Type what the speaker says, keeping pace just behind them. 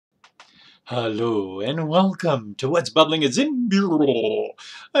Hello and welcome to What's Bubbling at ZIM Bubbling.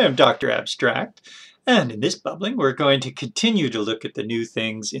 I am Dr. Abstract, and in this bubbling we're going to continue to look at the new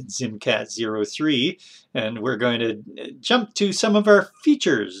things in ZIM Cat 03, and we're going to jump to some of our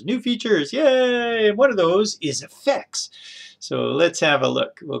features, new features, yay! And one of those is effects. So let's have a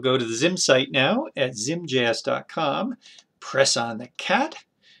look. We'll go to the ZIM site now at zimjs.com, press on the cat,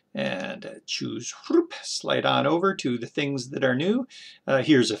 and choose, slide on over to the things that are new.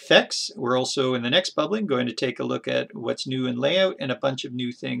 Here's effects. We're also in the next bubbling going to take a look at what's new in layout and a bunch of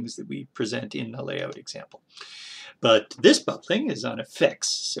new things that we present in the layout example. But this bubbling is on effects.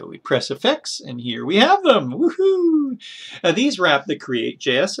 So we press effects and here we have them. Woohoo! These wrap the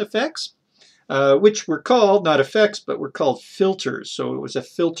Create.js effects. Which were called, not effects, but were called filters. So it was a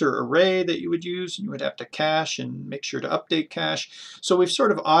filter array that you would use, and you would have to cache and make sure to update cache. So we've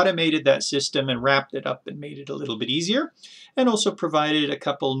sort of automated that system and wrapped it up and made it a little bit easier, and also provided a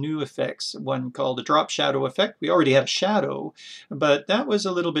couple new effects, one called a drop shadow effect. We already had a shadow, but that was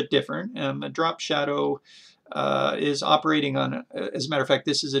a little bit different. A drop shadow is operating on, as a matter of fact,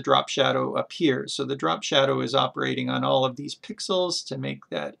 this is a drop shadow up here. So the drop shadow is operating on all of these pixels to make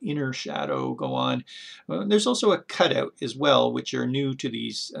that inner shadow go on. There's also a cutout as well, which are new to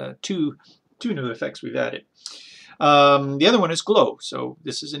these two new effects we've added. The other one is glow. So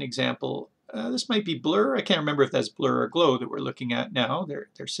this is an example. This might be blur. I can't remember if that's blur or glow that we're looking at now.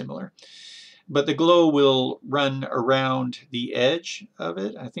 They're similar. But the glow will run around the edge of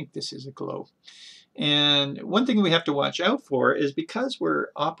it. I think this is a glow. And one thing we have to watch out for is because we're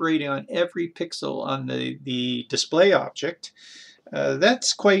operating on every pixel on the display object,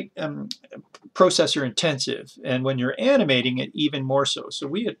 that's quite processor intensive. And when you're animating it, even more so. So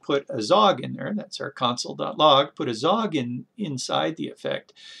we had put a zog in there, that's our console.log, put a zog inside the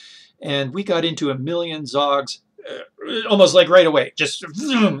effect. And we got into a million zogs almost like right away, just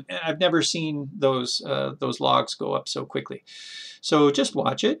zoom. I've never seen those logs go up so quickly. So just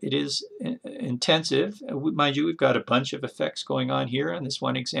watch it. It is intensive. Mind you, we've got a bunch of effects going on here on this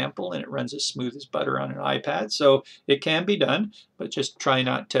one example, and it runs as smooth as butter on an iPad. So it can be done, but just try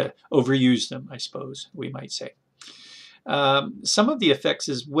not to overuse them, I suppose we might say. Some of the effects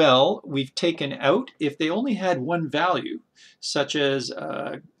as well we've taken out if they only had one value, such as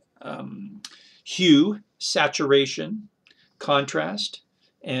hue, saturation, contrast,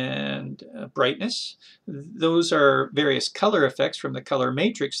 and brightness. Those are various color effects from the color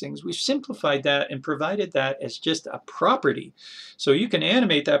matrix things. We've simplified that and provided that as just a property. So you can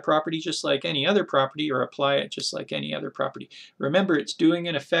animate that property just like any other property or apply it just like any other property. Remember, it's doing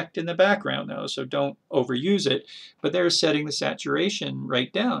an effect in the background though, so don't overuse it. But they're setting the saturation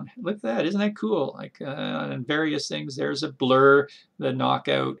right down. Look at that, isn't that cool? Like on various things, there's a blur, the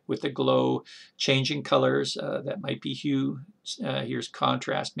knockout with the glow, changing colors, that might be hue. Here's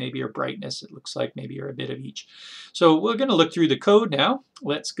contrast maybe, or brightness. It looks like maybe, or a bit of each. So we're going to look through the code now.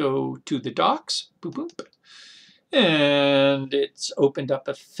 Let's go to the docs. Boop, boop. And it's opened up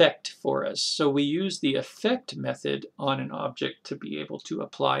effect for us. So we use the effect method on an object to be able to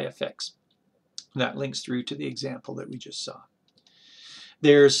apply effects. That links through to the example that we just saw.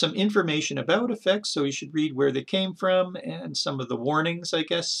 There's some information about effects, so you should read where they came from and some of the warnings, I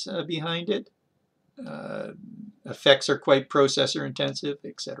guess, behind it. Effects are quite processor intensive,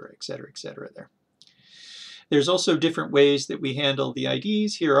 etc., etc., etc. there. There's also different ways that we handle the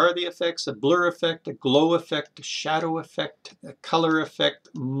IDs. Here are the effects: a blur effect, a glow effect, a shadow effect, a color effect,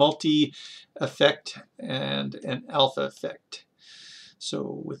 multi-effect, and an alpha effect.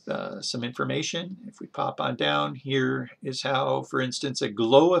 So with some information, if we pop on down, here is how, for instance, a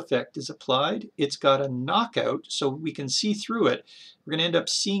glow effect is applied. It's got a knockout, so we can see through it. We're going to end up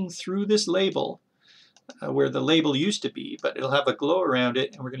seeing through this label where the label used to be, but it'll have a glow around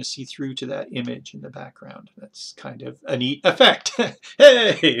it, and we're going to see through to that image in the background. That's kind of a neat effect.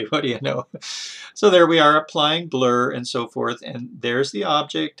 Hey, what do you know? So there we are applying blur and so forth, and there's the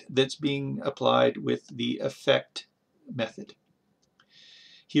object that's being applied with the effect method.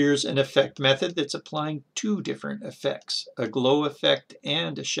 Here's an effect method that's applying two different effects, a glow effect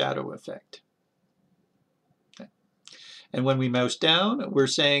and a shadow effect. And when we mouse down, we're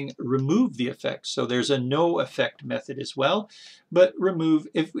saying remove the effect. So there's a no effect method as well. But remove,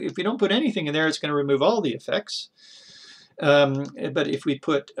 if we don't put anything in there, it's going to remove all the effects. But if we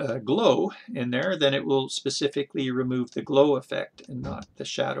put glow in there, then it will specifically remove the glow effect and not the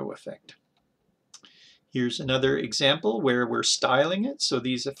shadow effect. Here's another example where we're styling it, so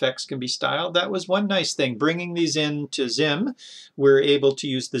these effects can be styled. That was one nice thing. Bringing these into ZIM, we're able to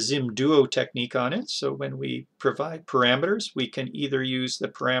use the ZIM Duo technique on it. So when we provide parameters, we can either use the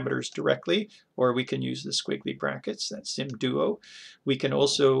parameters directly or we can use the squiggly brackets, that's ZIM Duo. We can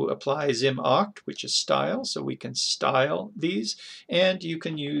also apply ZIM Oct, which is style, so we can style these, and you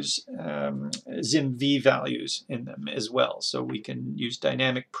can use ZIM V values in them as well, so we can use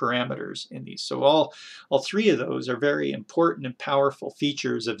dynamic parameters in these. So all three of those are very important and powerful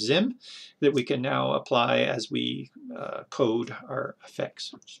features of ZIM that we can now apply as we code our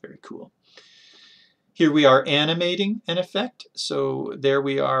effects, which is very cool. Here we are animating an effect. So there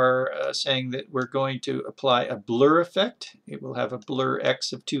we are saying that we're going to apply a blur effect. It will have a blur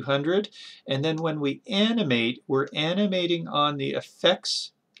X of 200. And then when we animate, we're animating on the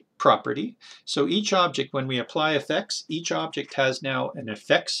effects property. So each object, when we apply effects, each object has now an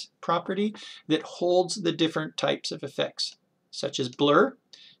effects property that holds the different types of effects, such as blur.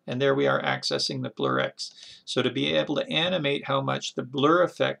 And there we are accessing the blur X. So to be able to animate how much the blur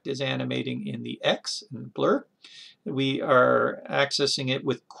effect is animating in the X, in the blur, we are accessing it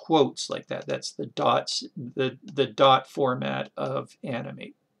with quotes like that. That's the dots, the dot format of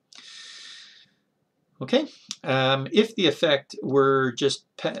animate. Okay, if the effect were just,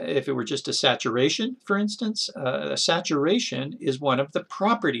 if it were just a saturation, for instance, a saturation is one of the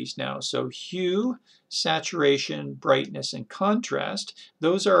properties now. So hue, saturation, brightness, and contrast,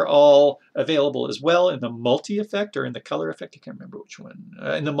 those are all available as well in the multi-effect or in the color effect. I can't remember which one,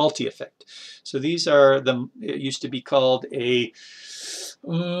 in the multi-effect. So these are it used to be called a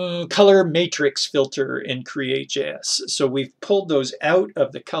color matrix filter in Create.js. So we've pulled those out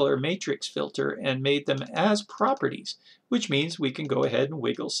of the color matrix filter and made them as properties, which means we can go ahead and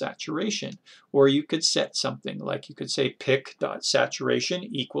wiggle saturation. Or you could set something like you could say pick.saturation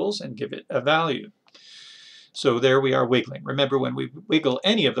equals and give it a value. So there we are wiggling. Remember, when we wiggle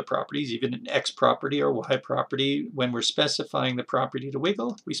any of the properties, even an X property or Y property, when we're specifying the property to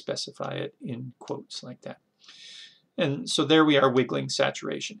wiggle, we specify it in quotes like that. And so there we are wiggling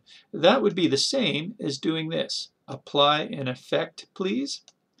saturation. That would be the same as doing this. Apply an effect, please.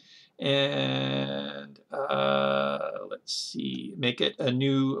 And let's see, make it a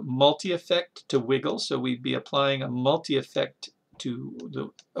new multi-effect to wiggle. So we'd be applying a multi-effect to the,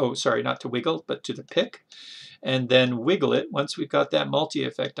 oh, sorry, not to wiggle, but to the pick. And then wiggle it. Once we've got that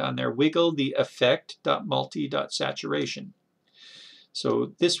multi-effect on there, wiggle the effect.multi.saturation.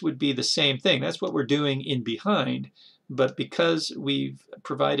 So this would be the same thing. That's what we're doing in behind, but because we've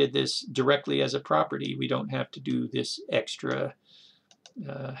provided this directly as a property, we don't have to do this extra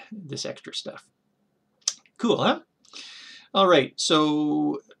stuff. Cool, huh? All right,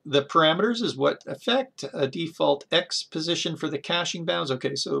 so the parameters is what effect, a default X position for the caching bounds.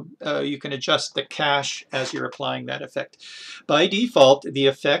 Okay, so you can adjust the cache as you're applying that effect. By default, the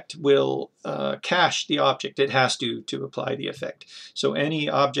effect will cache the object. It has to apply the effect. So any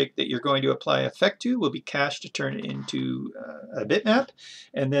object that you're going to apply effect to will be cached to turn it into a bitmap,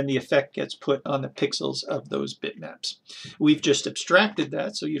 and then the effect gets put on the pixels of those bitmaps. We've just abstracted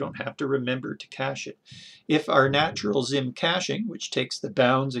that so you don't have to remember to cache it. If our natural ZIM caching, which takes the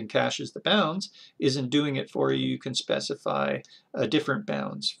bounds and caches the bounds, isn't doing it for you, you can specify different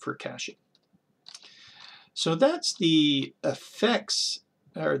bounds for caching. So that's the effects,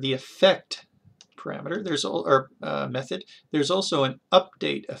 or the effect parameter. There's method. There's also an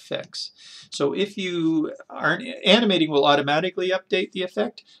update effects. So if you aren't animating, will automatically update the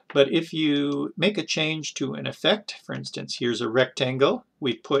effect. But if you make a change to an effect, for instance, here's a rectangle.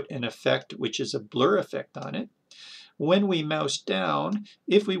 We put an effect which is a blur effect on it. When we mouse down,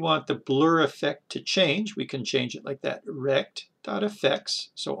 if we want the blur effect to change, we can change it like that. Rect.effects.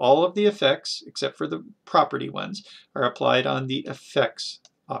 So all of the effects, except for the property ones, are applied on the effects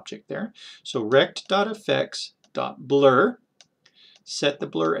object there. So rect.effects.blur, set the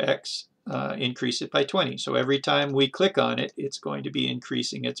blur X, increase it by 20. So every time we click on it, it's going to be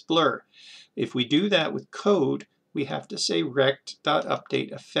increasing its blur. If we do that with code, we have to say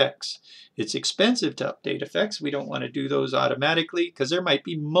rect.update effects. It's expensive to update effects. We don't want to do those automatically because there might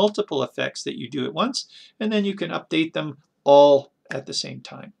be multiple effects that you do at once, and then you can update them all at the same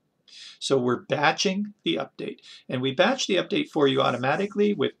time. So we're batching the update, and we batch the update for you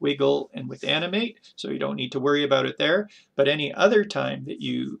automatically with wiggle and with animate, so you don't need to worry about it there. But any other time that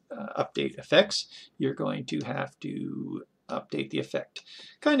you update effects, you're going to have to update the effect.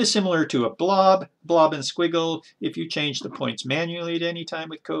 Kind of similar to a blob and squiggle. If you change the points manually at any time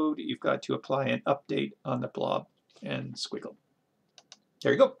with code, you've got to apply an update on the blob and squiggle.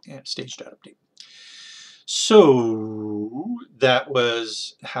 There you go, and stage.update. So that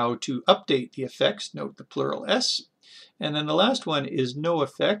was how to update the effects. Note the plural S. And then the last one is no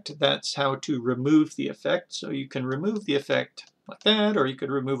effect. That's how to remove the effect. So you can remove the effect like that, or you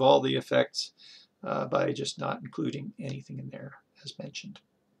could remove all the effects by just not including anything in there as mentioned.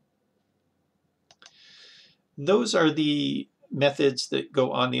 those are the methods that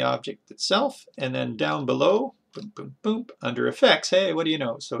go on the object itself. And then down below, boom, boom, boom, under effects, hey, what do you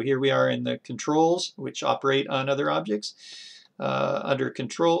know? So here we are in the controls, which operate on other objects. Under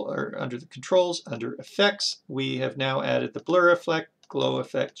the controls, under effects, we have now added the blur effect, glow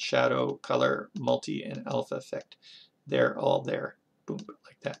effect, shadow, color, multi, and alpha effect. They're all there. Boom,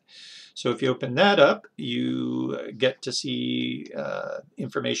 like that. So if you open that up, you get to see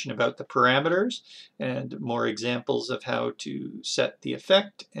information about the parameters and more examples of how to set the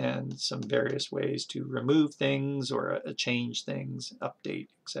effect and some various ways to remove things or change things, update,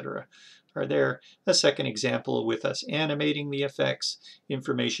 etc. are there. A second example with us animating the effects,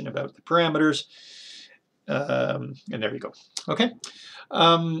 information about the parameters, and there we go. Okay.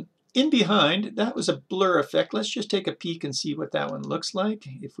 In behind, that was a blur effect. Let's just take a peek and see what that one looks like.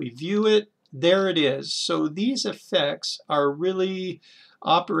 If we view it, there it is. So these effects are really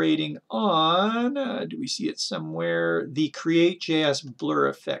operating on, do we see it somewhere? The Create.js blur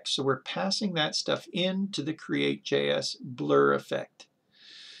effect. So we're passing that stuff into the Create.js blur effect.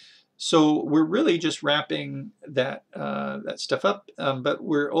 So we're really just wrapping that, that stuff up, but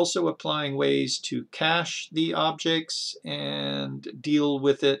we're also applying ways to cache the objects and deal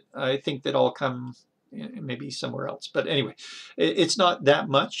with it. I think that all come maybe somewhere else. But anyway, it's not that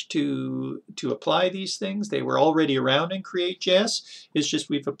much to apply these things. They were already around in Create.js. It's just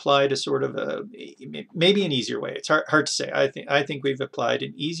we've applied a sort of a, maybe an easier way. It's hard to say. I think we've applied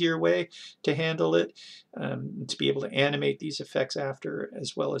an easier way to handle it, to be able to animate these effects after,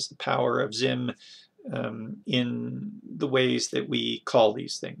 as well as the power of ZIM in the ways that we call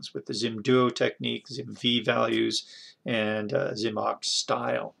these things with the ZIM Duo technique, ZIM V values, and ZIM Aux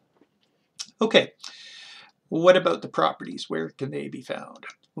style. Okay, what about the properties? Where can they be found?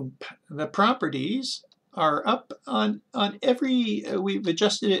 The properties are up on every, we've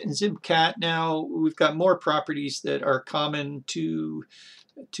adjusted it in ZIM Cat now. We've got more properties that are common to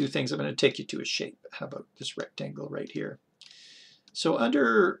things. I'm going to take you to a shape. How about this rectangle right here? So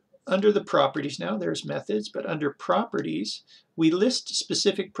under the properties now, there's methods, but under properties, we list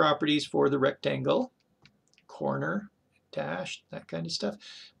specific properties for the rectangle, corner, dash, that kind of stuff.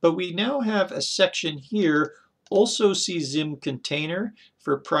 But we now have a section here, also see ZIM container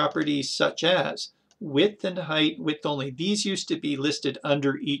for properties such as width and height, width only. These used to be listed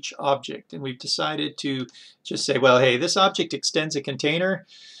under each object, and we've decided to just say, well, hey, this object extends a container,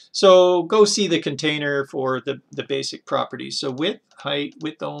 so go see the container for the basic properties. So width, height,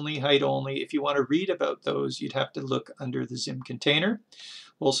 width only, height only. If you want to read about those, you'd have to look under the ZIM container.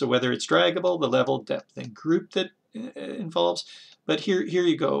 Also, whether it's draggable, the level, depth, and group that involves. But here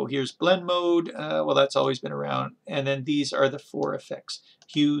you go. Here's blend mode. Well, that's always been around. And then these are the 4 effects: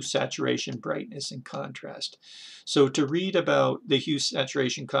 hue, saturation, brightness, and contrast. So to read about the hue,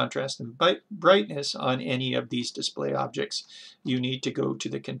 saturation, contrast, and brightness on any of these display objects, you need to go to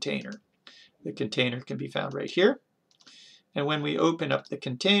the container. The container can be found right here. And when we open up the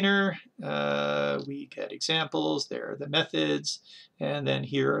container, we get examples. There are the methods, and then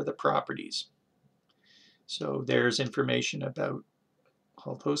here are the properties. So there's information about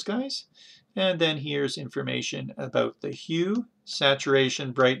all those guys. And then here's information about the hue,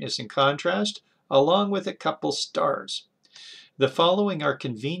 saturation, brightness, and contrast, along with a couple stars. The following are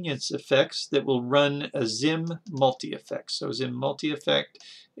convenience effects that will run a ZIM multi-effect. So ZIM multi-effect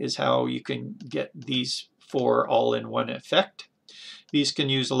is how you can get these 4 all in one effect. These can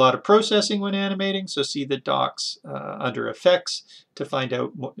use a lot of processing when animating, so see the docs under effects to find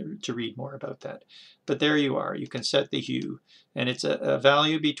out, to read more about that. But there you are. You can set the hue, and it's a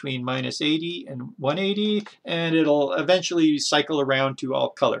value between -80 and 180, and it'll eventually cycle around to all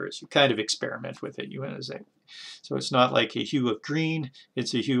colors. You kind of experiment with it. You want to say, so it's not like a hue of green.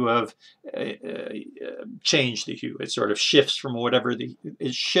 It's a hue of change the hue. It sort of shifts from whatever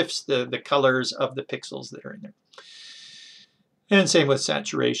it shifts the colors of the pixels that are in there. And same with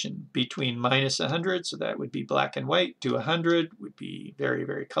saturation, between -100, so that would be black and white, to 100 would be very,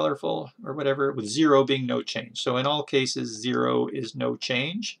 very colorful, or whatever, with 0 being no change. So in all cases, 0 is no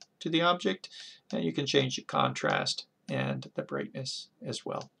change to the object, and you can change the contrast and the brightness as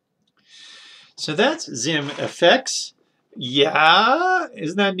well. So that's ZIM effects. Yeah,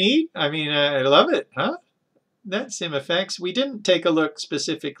 isn't that neat? I mean, I love it, huh? That's ZIM effects. We didn't take a look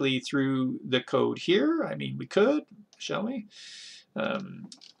specifically through the code here. I mean, we could, shall we?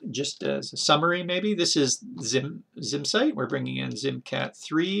 Just as a summary, maybe, this is ZIM site. We're bringing in ZIM Cat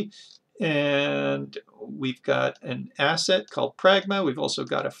 3, and we've got an asset called Pragma. We've also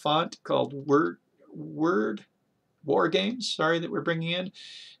got a font called War Games, sorry, that we're bringing in.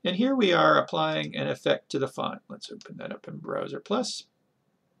 And here we are applying an effect to the font. Let's open that up in Browser Plus.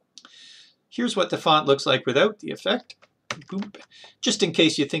 Here's what the font looks like without the effect. Boom. Just in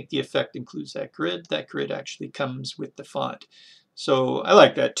case you think the effect includes that grid actually comes with the font. So I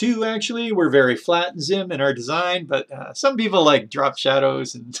like that too, actually. We're very flat in ZIM in our design, but some people like drop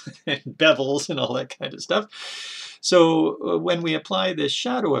shadows and, and bevels and all that kind of stuff. So when we apply this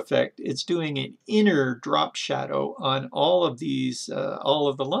shadow effect, it's doing an inner drop shadow on all of these, all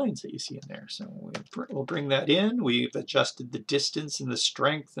of the lines that you see in there. So we'll bring that in. We've adjusted the distance and the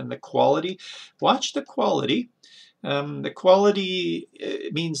strength and the quality. Watch the quality. The quality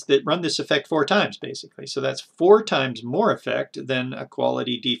means that run this effect 4 times, basically. So that's 4 times more effect than a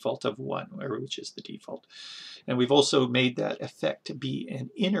quality default of 1, which is the default. And we've also made that effect to be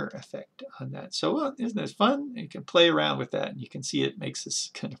an inner effect on that. So isn't this fun? You can play around with that, and you can see it makes this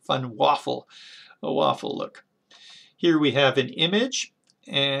kind of fun a waffle look. Here we have an image,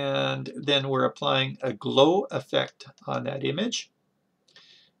 and then we're applying a glow effect on that image.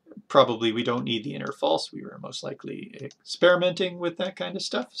 Probably we don't need the inner false. We were most likely experimenting with that kind of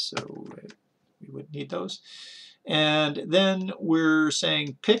stuff, so we wouldn't need those. And then we're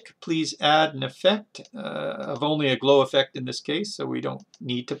saying pick, please add an effect of only a glow effect in this case, so we don't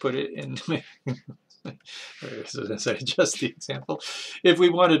need to put it in. As I adjust the example, if we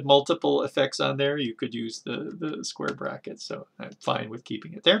wanted multiple effects on there, you could use the square brackets, so I'm fine with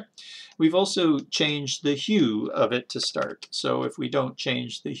keeping it there. We've also changed the hue of it to start. So if we don't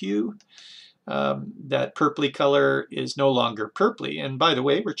change the hue, that purpley color is no longer purpley. And by the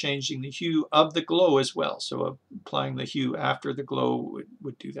way, we're changing the hue of the glow as well. So applying the hue after the glow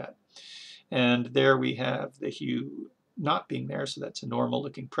would do that. And there we have the hue not being there, so that's a normal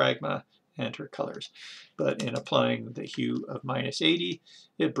looking pragma and her colors. But in applying the hue of -80,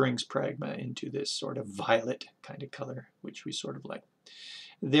 it brings pragma into this sort of violet kind of color, which we sort of like.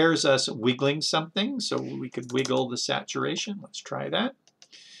 There's us wiggling something, so we could wiggle the saturation. Let's try that.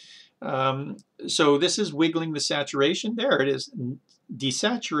 So this is wiggling the saturation. There it is,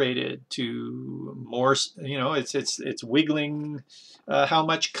 desaturated to more, you know, it's wiggling how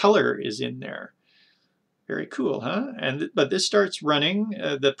much color is in there. Very cool, huh? But this starts running.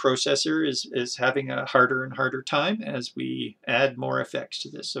 The processor is having a harder and harder time as we add more effects to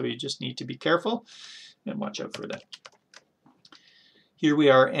this. So you just need to be careful and watch out for that. Here we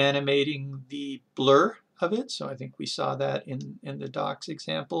are animating the blur of it. So I think we saw that in the docs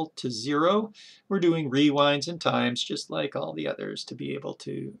example to 0. We're doing rewinds and times just like all the others to be able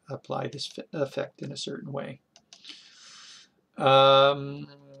to apply this effect in a certain way.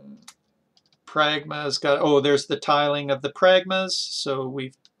 Pragma's got, oh, there's the tiling of the pragmas. So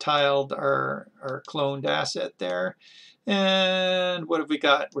we've tiled our cloned asset there. And what have we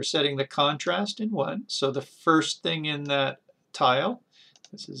got? We're setting the contrast in 1. So the first thing in that tile,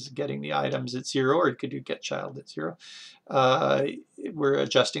 this is getting the items at 0, or you could do get child at 0. We're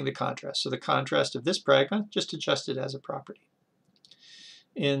adjusting the contrast. So the contrast of this pragma, just adjust it as a property.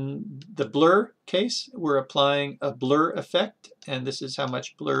 In the blur case, we're applying a blur effect, and this is how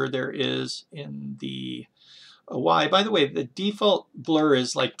much blur there is in the Y. By the way, the default blur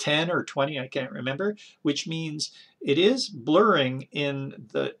is like 10 or 20, I can't remember, which means it is blurring in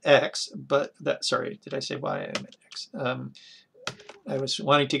the X, but that, sorry, did I say Y? I meant X. I was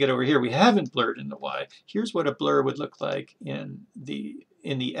wanting to get over here. We haven't blurred in the Y. Here's what a blur would look like in the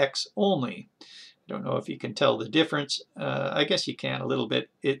X only. I don't know if you can tell the difference. I guess you can a little bit.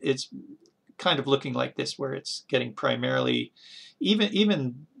 It's kind of looking like this, where it's getting primarily,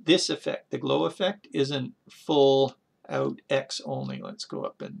 even this effect, the glow effect, isn't full out X only. Let's go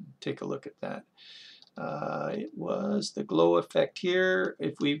up and take a look at that. It was the glow effect here.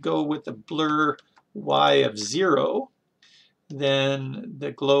 If we go with the blur Y of 0, then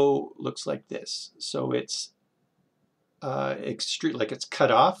the glow looks like this. So it's extreme, like it's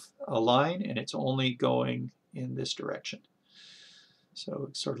cut off a line and it's only going in this direction. So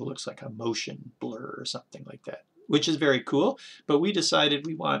it sort of looks like a motion blur or something like that, which is very cool. But we decided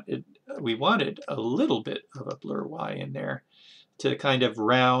we wanted a little bit of a blur Y in there to kind of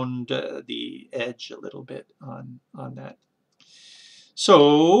round the edge a little bit on that.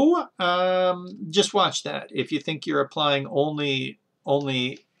 So just watch that. If you think you're applying only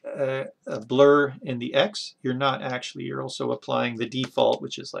a blur in the X, you're not actually. You're also applying the default,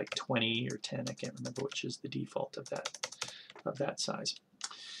 which is like 20 or 10. I can't remember which is the default of that size.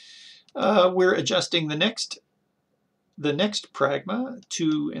 We're adjusting the next pragma,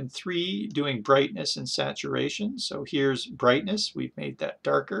 2 and 3, doing brightness and saturation. So here's brightness, we've made that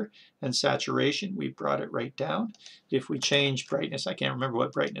darker, and saturation, we've brought it right down. If we change brightness, I can't remember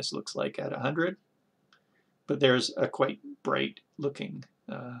what brightness looks like at 100, but there's a quite bright looking,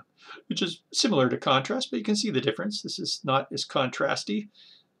 which is similar to contrast, but you can see the difference. This is not as contrasty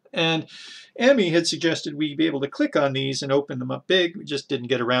And Amy had suggested we be able to click on these and open them up big. We just didn't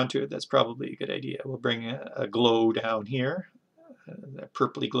get around to it. That's probably a good idea. We'll bring a glow down here, a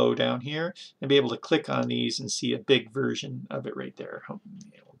purpley glow down here, and be able to click on these and see a big version of it right there. We'll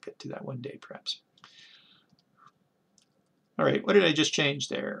get to that one day, perhaps. All right, what did I just change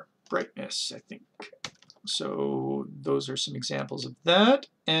there? Brightness, I think. So those are some examples of that.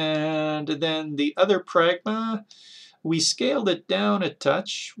 And then the other pragma, we scaled it down a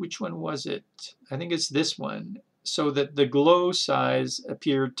touch. Which one was it? I think it's this one. So that the glow size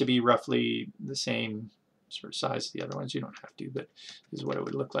appeared to be roughly the same sort of size as the other ones. You don't have to, but this is what it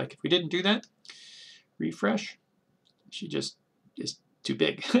would look like if we didn't do that. Refresh. She just is too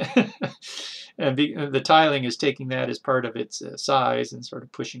big. And the tiling is taking that as part of its size and sort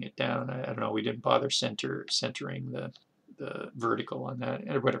of pushing it down. I don't know, we didn't bother centering the vertical on that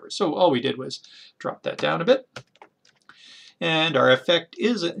or whatever. So all we did was drop that down a bit. And our effect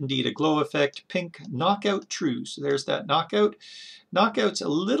is indeed a glow effect, pink knockout true. So there's that knockout. Knockout's a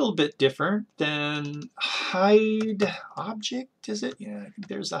little bit different than hide object, is it? Yeah, I think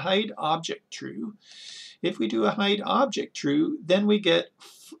there's the hide object true. If we do a hide object true, then we get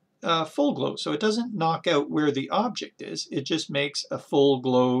full glow. So it doesn't knock out where the object is. It just makes a full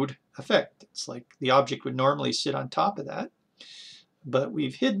glowed effect. It's like the object would normally sit on top of that, but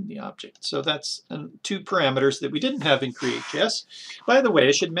we've hidden the object. So that's two parameters that we didn't have in CreateJS. By the way,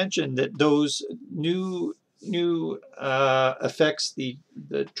 I should mention that those new effects, the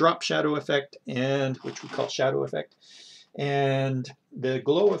drop shadow effect, and which we call shadow effect, and the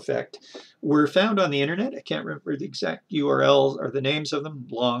glow effect, were found on the internet. I can't remember the exact URLs or the names of them,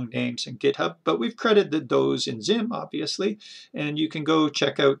 long names in GitHub, but we've credited those in ZIM, obviously, and you can go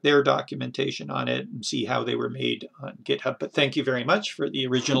check out their documentation on it and see how they were made on GitHub. But thank you very much for the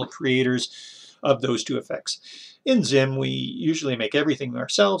original creators of those two effects. In ZIM, we usually make everything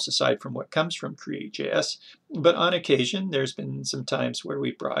ourselves, aside from what comes from CreateJS, but on occasion, there's been some times where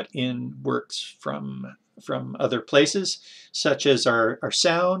we brought in works from other places, such as our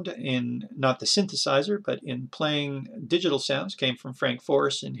sound in, not the synthesizer, but in playing digital sounds, came from Frank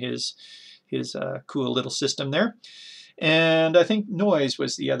Force and his cool little system there. And I think noise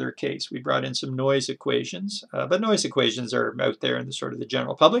was the other case. We brought in some noise equations, but noise equations are out there in the sort of the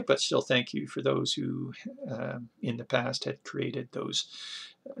general public, but still thank you for those who in the past had created those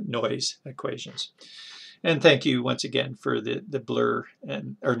noise equations. And thank you once again for the blur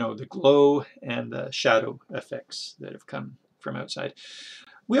and, or no, the glow and the shadow effects that have come from outside.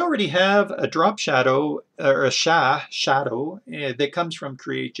 We already have a drop shadow, or a shadow that comes from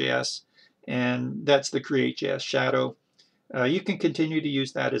CreateJS, and that's the CreateJS shadow. You can continue to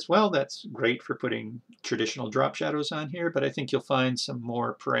use that as well. That's great for putting traditional drop shadows on here, but I think you'll find some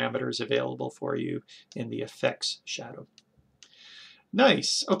more parameters available for you in the effects shadow.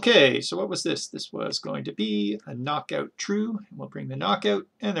 Nice. Okay, so what was this? This was going to be a knockout true. We'll bring the knockout.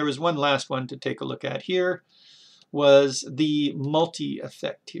 And there was one last one to take a look at here, was the multi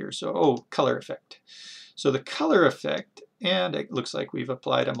effect here. So, color effect. So the color effect, and it looks like we've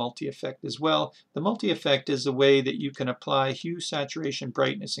applied a multi effect as well. The multi effect is a way that you can apply hue, saturation,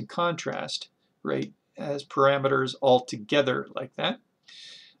 brightness, and contrast, right, as parameters all together like that.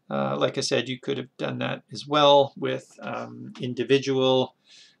 Like I said, you could have done that as well with individual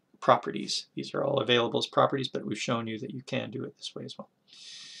properties. These are all available as properties, but we've shown you that you can do it this way as well.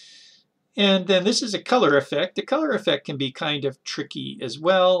 And then this is a color effect. The color effect can be kind of tricky as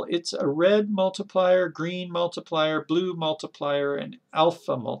well. It's a red multiplier, green multiplier, blue multiplier, and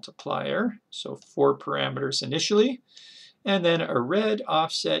alpha multiplier. So 4 parameters initially. And then a red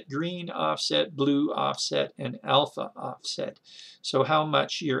offset, green offset, blue offset, and alpha offset. So how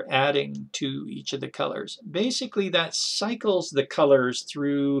much you're adding to each of the colors. Basically, that cycles the colors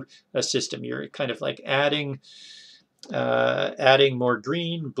through a system. You're kind of like adding more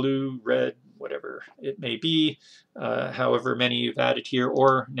green, blue, red, whatever it may be, however many you've added here,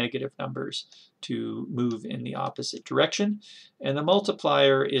 or negative numbers to move in the opposite direction. And the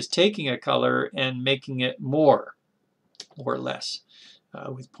multiplier is taking a color and making it more or less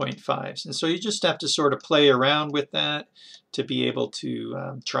with 0.5s. And so you just have to sort of play around with that to be able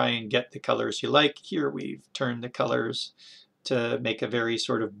to try and get the colors you like. Here we've turned the colors to make a very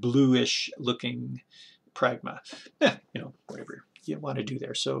sort of bluish looking pragma. You know, whatever you want to do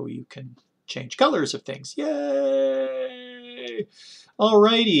there, so you can change colors of things. Yay!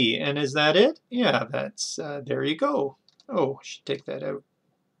 Alrighty, and is that it? Yeah, that's, there you go. Oh, I should take that out.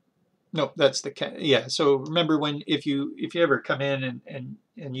 No, that's the cat. Yeah, so remember when if you ever come in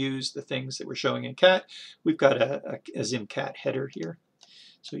and use the things that we're showing in Cat, we've got a ZIM Cat header here,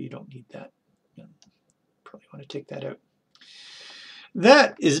 so you don't need that. Probably want to take that out.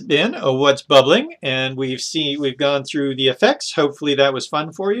 That has been a What's Bubbling, and we've gone through the effects. Hopefully that was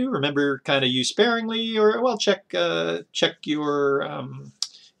fun for you. Remember, kind of use sparingly, or well, check your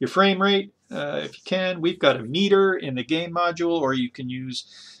frame rate if you can. We've got a meter in the game module, or you can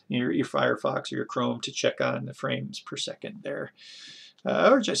use your Firefox or your Chrome to check on the frames per second there.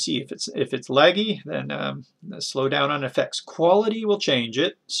 Or just see if it's laggy, then slow down on effects. Quality will change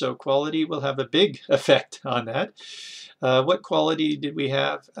it, so quality will have a big effect on that. What quality did we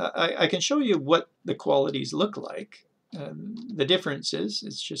have? I can show you what the qualities look like. The difference is,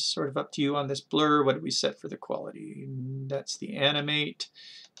 it's just sort of up to you on this blur. What did we set for the quality? That's the animate.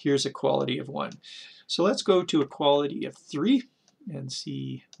 Here's a quality of 1. So let's go to a quality of 3 and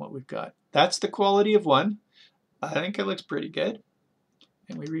see what we've got. That's the quality of 1. I think it looks pretty good.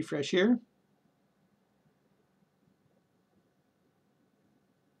 And we refresh here.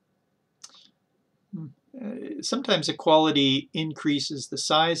 Sometimes a quality increases the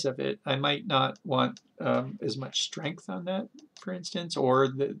size of it. I might not want as much strength on that, for instance, or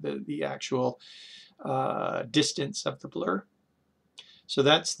the actual distance of the blur. So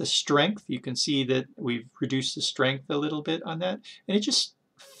that's the strength. You can see that we've reduced the strength a little bit on that, and it just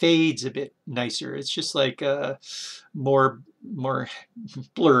fades a bit nicer. It's just like more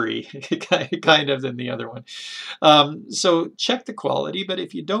blurry kind of than the other one. So check the quality, but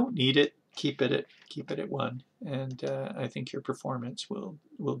if you don't need it, keep it at 1, and I think your performance will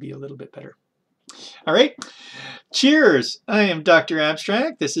be a little bit better. All right, cheers. I am Dr.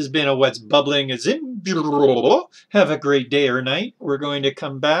 Abstract. This has been a What's Bubbling a ZIM. Have a great day or night. We're going to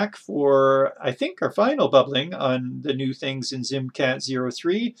come back for, I think, our final bubbling on the new things in ZIM Cat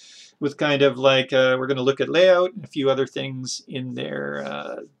 03, with kind of like, we're going to look at layout and a few other things in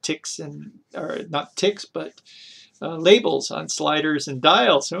there, ticks and, or not ticks, but labels on sliders and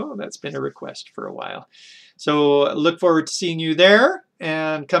dials. Oh, that's been a request for a while. So look forward to seeing you there,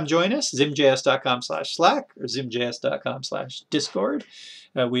 and come join us, zimjs.com/Slack or zimjs.com/Discord.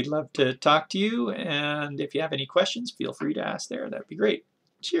 We'd love to talk to you, and if you have any questions, feel free to ask there. That'd be great.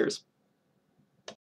 Cheers.